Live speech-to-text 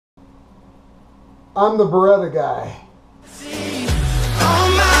I'm the Beretta guy.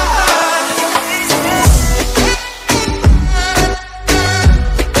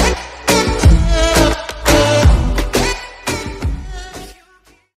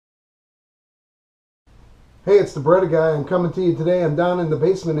 Hey, it's the Beretta guy. I'm coming to you today. I'm down in the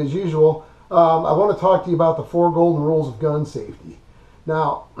basement as usual. I want to talk to you about the 4 golden rules of gun safety.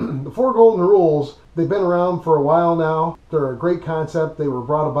 Now, the 4 golden rules, they've been around for a while now. They're a great concept. They were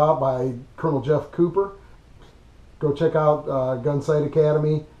brought about by Colonel Jeff Cooper. Go check out Gun Sight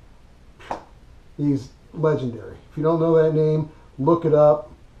Academy. He's legendary. If you don't know that name, look it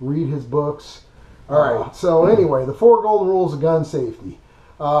up, read his books. All right, so anyway, the 4 golden rules of gun safety.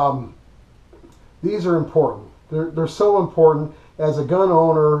 These are important. They're so important. As a gun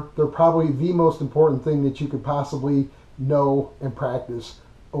owner, they're probably the most important thing that you could possibly know and practice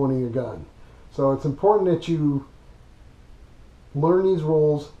owning a gun. So it's important that you learn these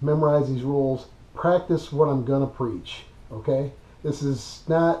rules, memorize these rules, practice what I'm gonna preach. Okay? This is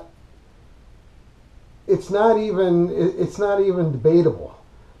not. It's not even debatable.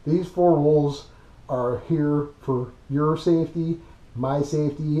 These 4 rules are here for your safety, my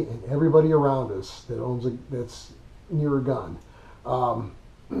safety, and everybody around us that's near a gun.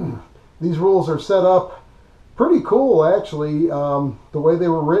 These rules are set up pretty cool, actually. The way they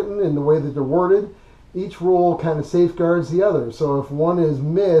were written and the way that they're worded, each rule kind of safeguards the other. So if one is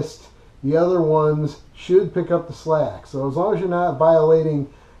missed, the other ones should pick up the slack. So as long as you're not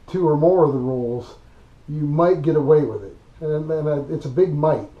violating 2 or more of the rules, you might get away with it. And it's a big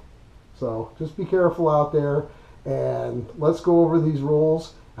might. So just be careful out there, and let's go over these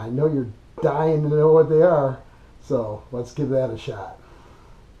rules. I know you're dying to know what they are, so let's give that a shot.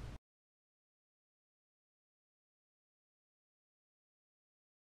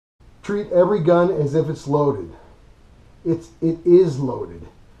 Treat every gun as if it's loaded. It is loaded.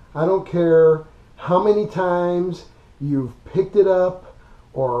 I don't care how many times you've picked it up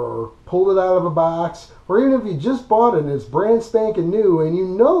or pulled it out of a box, or even if you just bought it and it's brand spanking new and you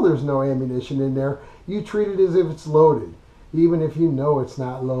know there's no ammunition in there, you treat it as if it's loaded, even if you know it's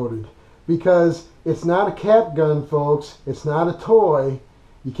not loaded. Because it's not a cap gun, folks. It's not a toy.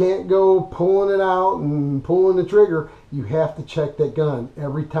 You can't go pulling it out and pulling the trigger. You have to check that gun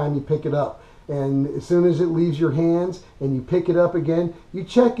every time you pick it up. And as soon as it leaves your hands and you pick it up again, you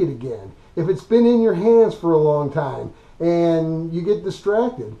check it again. If it's been in your hands for a long time and you get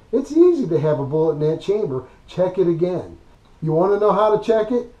distracted, it's easy to have a bullet in that chamber. Check it again. You want to know how to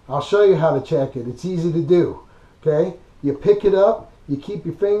check it? I'll show you how to check it. It's easy to do. Okay? You pick it up, you keep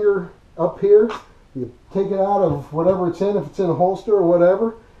your finger up here, you take it out of whatever it's in, if it's in a holster or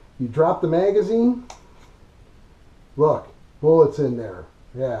whatever, you drop the magazine. Look, bullets in there.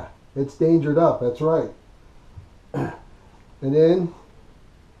 Yeah, it's dangered up, that's right. And then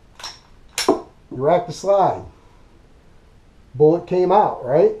you rack the slide. Bullet came out,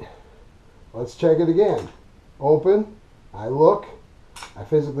 right? Let's check it again. Open, I look, I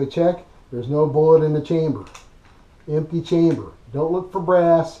physically check, there's no bullet in the chamber. Empty chamber. Don't look for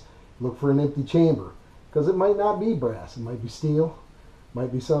brass, look for an empty chamber. Because it might not be brass, it might be steel,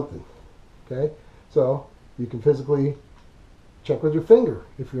 might be something. Okay? So you can physically check with your finger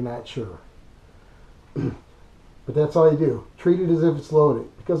if you're not sure. But that's all you do. Treat it as if it's loaded,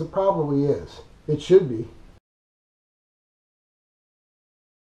 because it probably is. It should be.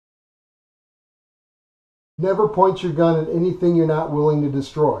 Never point your gun at anything you're not willing to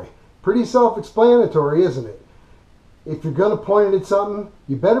destroy. Pretty self-explanatory, isn't it? If you're going to point it at something,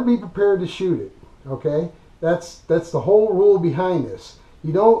 you better be prepared to shoot it. Okay? That's the whole rule behind this.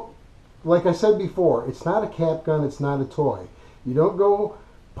 You don't, like I said before, it's not a cap gun, it's not a toy. You don't go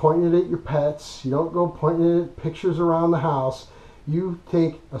pointing it at your pets. You don't go pointing it at pictures around the house. You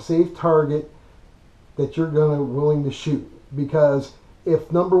take a safe target that you're willing to shoot. Because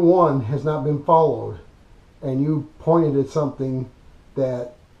if number 1 has not been followed, and you pointed at something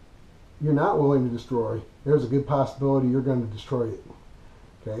that you're not willing to destroy, there's a good possibility you're going to destroy it.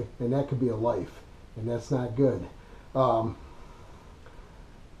 Okay? And that could be a life. And that's not good. That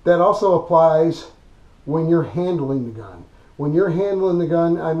also applies when you're handling the gun. When you're handling the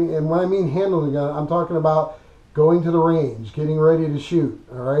gun, and when I mean handling the gun, I'm talking about going to the range, getting ready to shoot.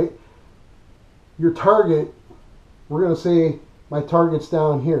 Alright? Your target, we're going to say my target's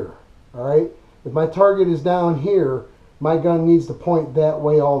down here. Alright? If my target is down here, my gun needs to point that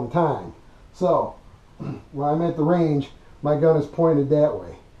way all the time. So, when I'm at the range, my gun is pointed that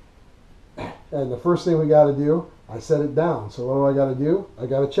way. And the first thing we got to do, I set it down. So what do I got to do? I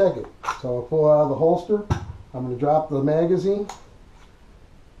got to check it. So I'll pull it out of the holster. I'm going to drop the magazine.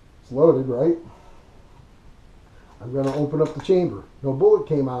 It's loaded, right? I'm going to open up the chamber. No bullet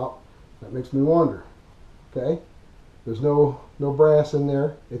came out. That makes me wonder. Okay, there's no brass in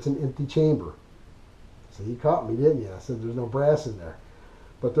there. It's an empty chamber. So you caught me, didn't you? I said there's no brass in there,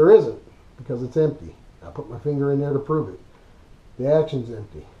 but there isn't because it's empty. I put my finger in there to prove it. The action's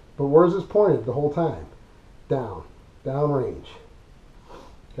empty. But where's this pointed the whole time? Down range.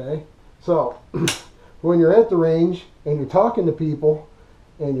 Okay, so when you're at the range and you're talking to people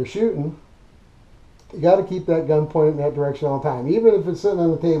and you're shooting, you got to keep that gun pointed in that direction all the time. Even if it's sitting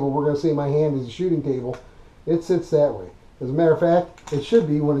on the table, we're going to say my hand is a shooting table. It sits that way. As a matter of fact, it should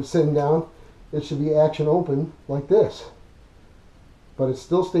be when it's sitting down. It should be action open like this. But it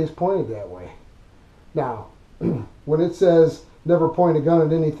still stays pointed that way. Now, when it says never point a gun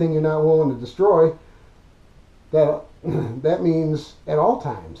at anything you're not willing to destroy, that means at all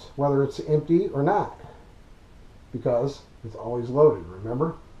times, whether it's empty or not, because it's always loaded,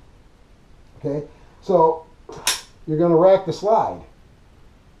 remember? Okay, so you're going to rack the slide.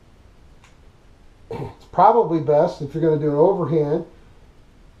 It's probably best, if you're going to do an overhand,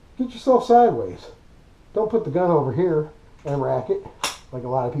 get yourself sideways. Don't put the gun over here and rack it like a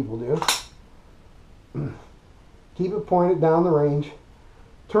lot of people do. Keep it pointed down the range.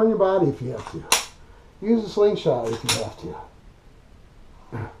 Turn your body if you have to. Use a slingshot if you have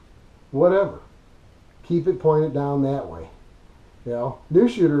to. Whatever. Keep it pointed down that way. You know, new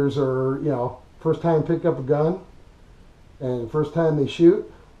shooters are, you know, first time pick up a gun, and the first time they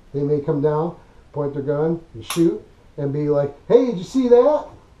shoot, they may come down, point their gun, and shoot, and be like, hey, did you see that?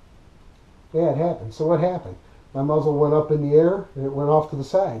 Yeah, it happened. So what happened? My muzzle went up in the air, and it went off to the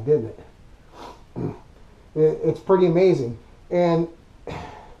side, didn't it? It's pretty amazing. And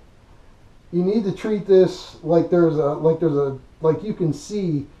you need to treat this like like you can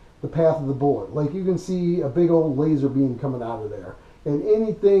see the path of the bullet. Like you can see a big old laser beam coming out of there. And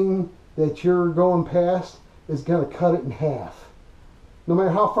anything that you're going past is going to cut it in half. No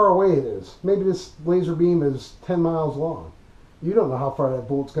matter how far away it is. Maybe this laser beam is 10 miles long. You don't know how far that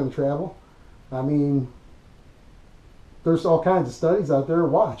bullet's going to travel. I mean, there's all kinds of studies out there.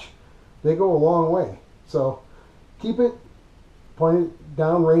 Watch. They go a long way. So keep it pointed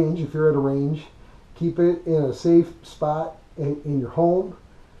down range if you're at a range. Keep it in a safe spot in your home.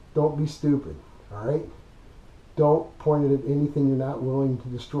 Don't be stupid, all right? Don't point it at anything you're not willing to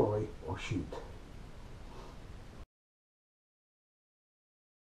destroy or shoot.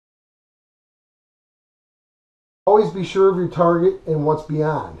 Always be sure of your target and what's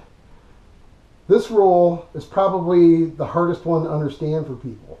beyond. This rule is probably the hardest one to understand for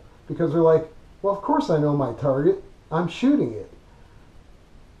people because they're like, well, of course I know my target. I'm shooting it.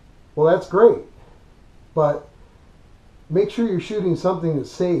 Well, that's great, but make sure you're shooting something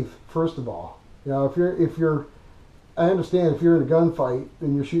that's safe first of all. You know, if you're, I understand if you're in a gunfight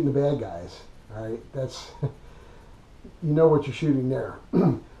and you're shooting the bad guys. All right, that's you know what you're shooting there.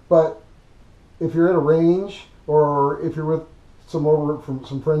 But if you're at a range or if you're with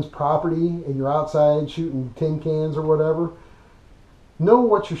some friend's property and you're outside shooting tin cans or whatever, know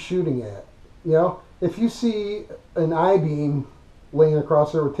what you're shooting at. You know, if you see an I-beam laying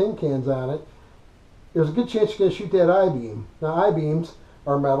across there with tin cans on it, there's a good chance you're going to shoot that I-beam. Now, I-beams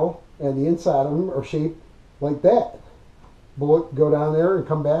are metal, and the inside of them are shaped like that. Bullet go down there and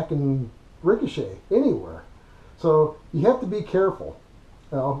come back and ricochet anywhere. So you have to be careful.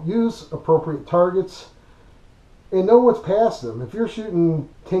 You know, use appropriate targets and know what's past them. If you're shooting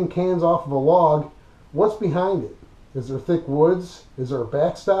tin cans off of a log, what's behind it? Is there thick woods? Is there a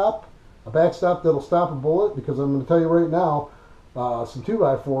backstop? A backstop that'll stop a bullet? Because I'm going to tell you right now, some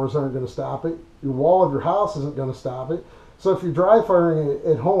 2x4s aren't going to stop it. Your wall of your house isn't going to stop it. So if you're dry firing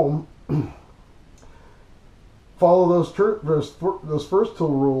at home, follow those first two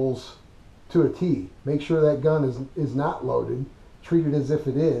rules to a T. Make sure that gun is not loaded. Treat it as if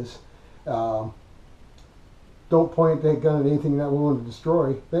it is. Don't point that gun at anything you're not willing to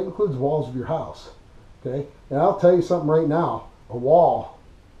destroy. That includes walls of your house. Okay? And I'll tell you something right now. A wall,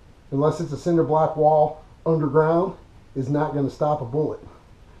 unless it's a cinder block wall underground, is not going to stop a bullet.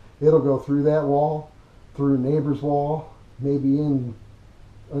 It'll go through that wall, through a neighbor's wall, maybe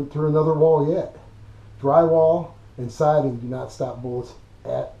through another wall yet. Drywall and siding do not stop bullets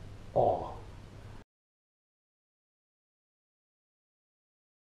at all.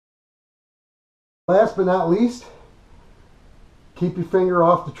 Last but not least, keep your finger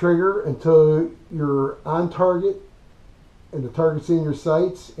off the trigger until you're on target and the target's in your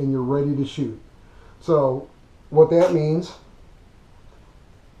sights and you're ready to shoot. So what that means,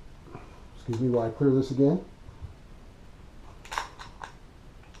 excuse me while I clear this again.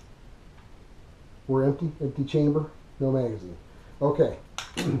 We're empty chamber, no magazine. Okay,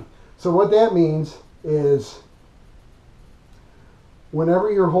 so what that means is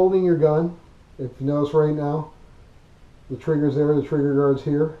Whenever you're holding your gun, if you notice right now, the trigger's there, the trigger guard's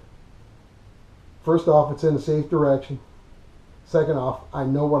here. First off, it's in a safe direction. Second off, I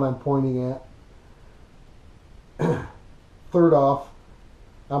know what I'm pointing at. Third off,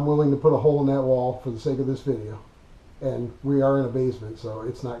 I'm willing to put a hole in that wall for the sake of this video. And we are in a basement, so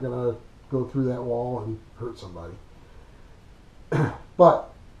it's not going to go through that wall and hurt somebody.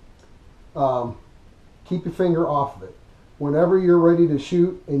 But keep your finger off of it. Whenever you're ready to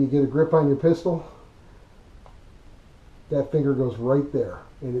shoot and you get a grip on your pistol, that finger goes right there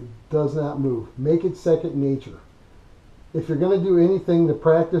and it does not move. Make it second nature. If you're going to do anything to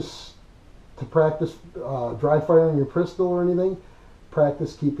practice dry firing your pistol or anything,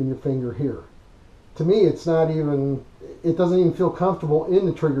 practice keeping your finger here. To me, it doesn't even feel comfortable in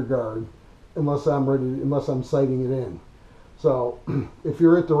the trigger guard unless I'm sighting it in. So if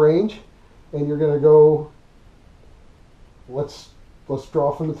you're at the range and you're going to go, let's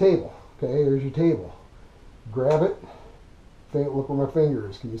draw from the table. Okay, here's your table. Grab it. Look where my finger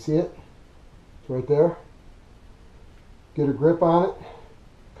is. Can you see it? It's right there. Get a grip on it.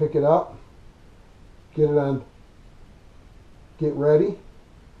 Pick it up. Get it on. Get ready.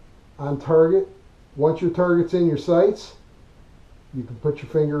 On target. Once your target's in your sights, you can put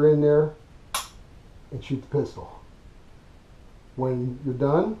your finger in there and shoot the pistol. When you're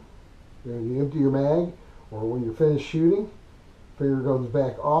done, you empty your mag, or when you're finished shooting, finger goes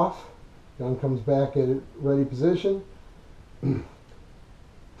back off, gun comes back at a ready position.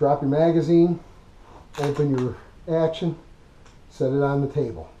 Drop your magazine, open your action, set it on the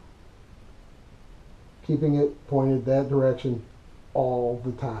table, keeping it pointed that direction all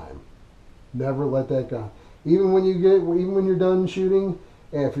the time. Never let that go. Even when you're done shooting,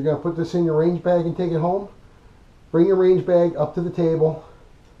 and if you're going to put this in your range bag and take it home, bring your range bag up to the table,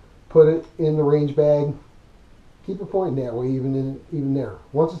 put it in the range bag, keep it pointing that way even there.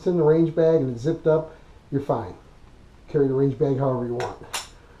 Once it's in the range bag and it's zipped up, you're fine. Carry the range bag however you want.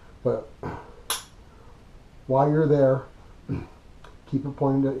 But while you're there, keep it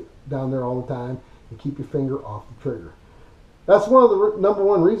pointed down there all the time and keep your finger off the trigger. That's one of the number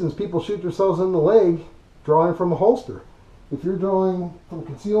one reasons people shoot themselves in the leg drawing from a holster. If you're drawing from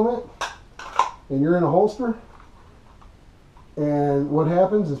concealment and you're in a holster, and what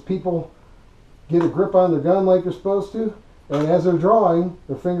happens is people get a grip on their gun like they're supposed to, and as they're drawing,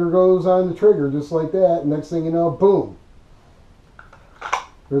 their finger goes on the trigger just like that, and next thing you know, boom.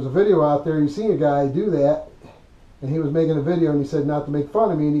 There's a video out there, you see a guy do that, and he was making a video and he said not to make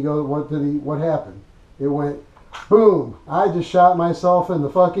fun of me, and he goes, what happened? It went, boom, I just shot myself in the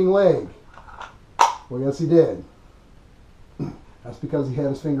fucking leg. Well, yes he did. That's because he had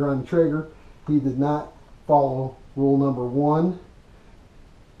his finger on the trigger. He did not follow rule number 1,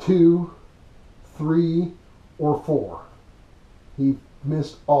 2, 3, or 4. He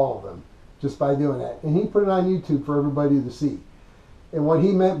missed all of them just by doing that. And he put it on YouTube for everybody to see. And what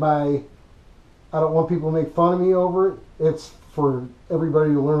he meant by, I don't want people to make fun of me over it, it's for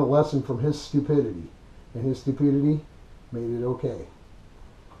everybody to learn a lesson from his stupidity. And his stupidity made it okay.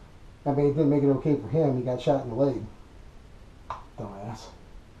 I mean, it didn't make it okay for him. He got shot in the leg. Dumbass.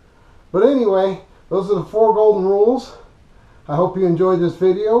 But anyway, those are the 4 golden rules. I hope you enjoyed this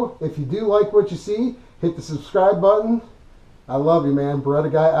video. If you do like what you see, hit the subscribe button. I love you, man.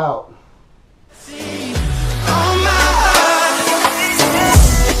 Beretta Guy out.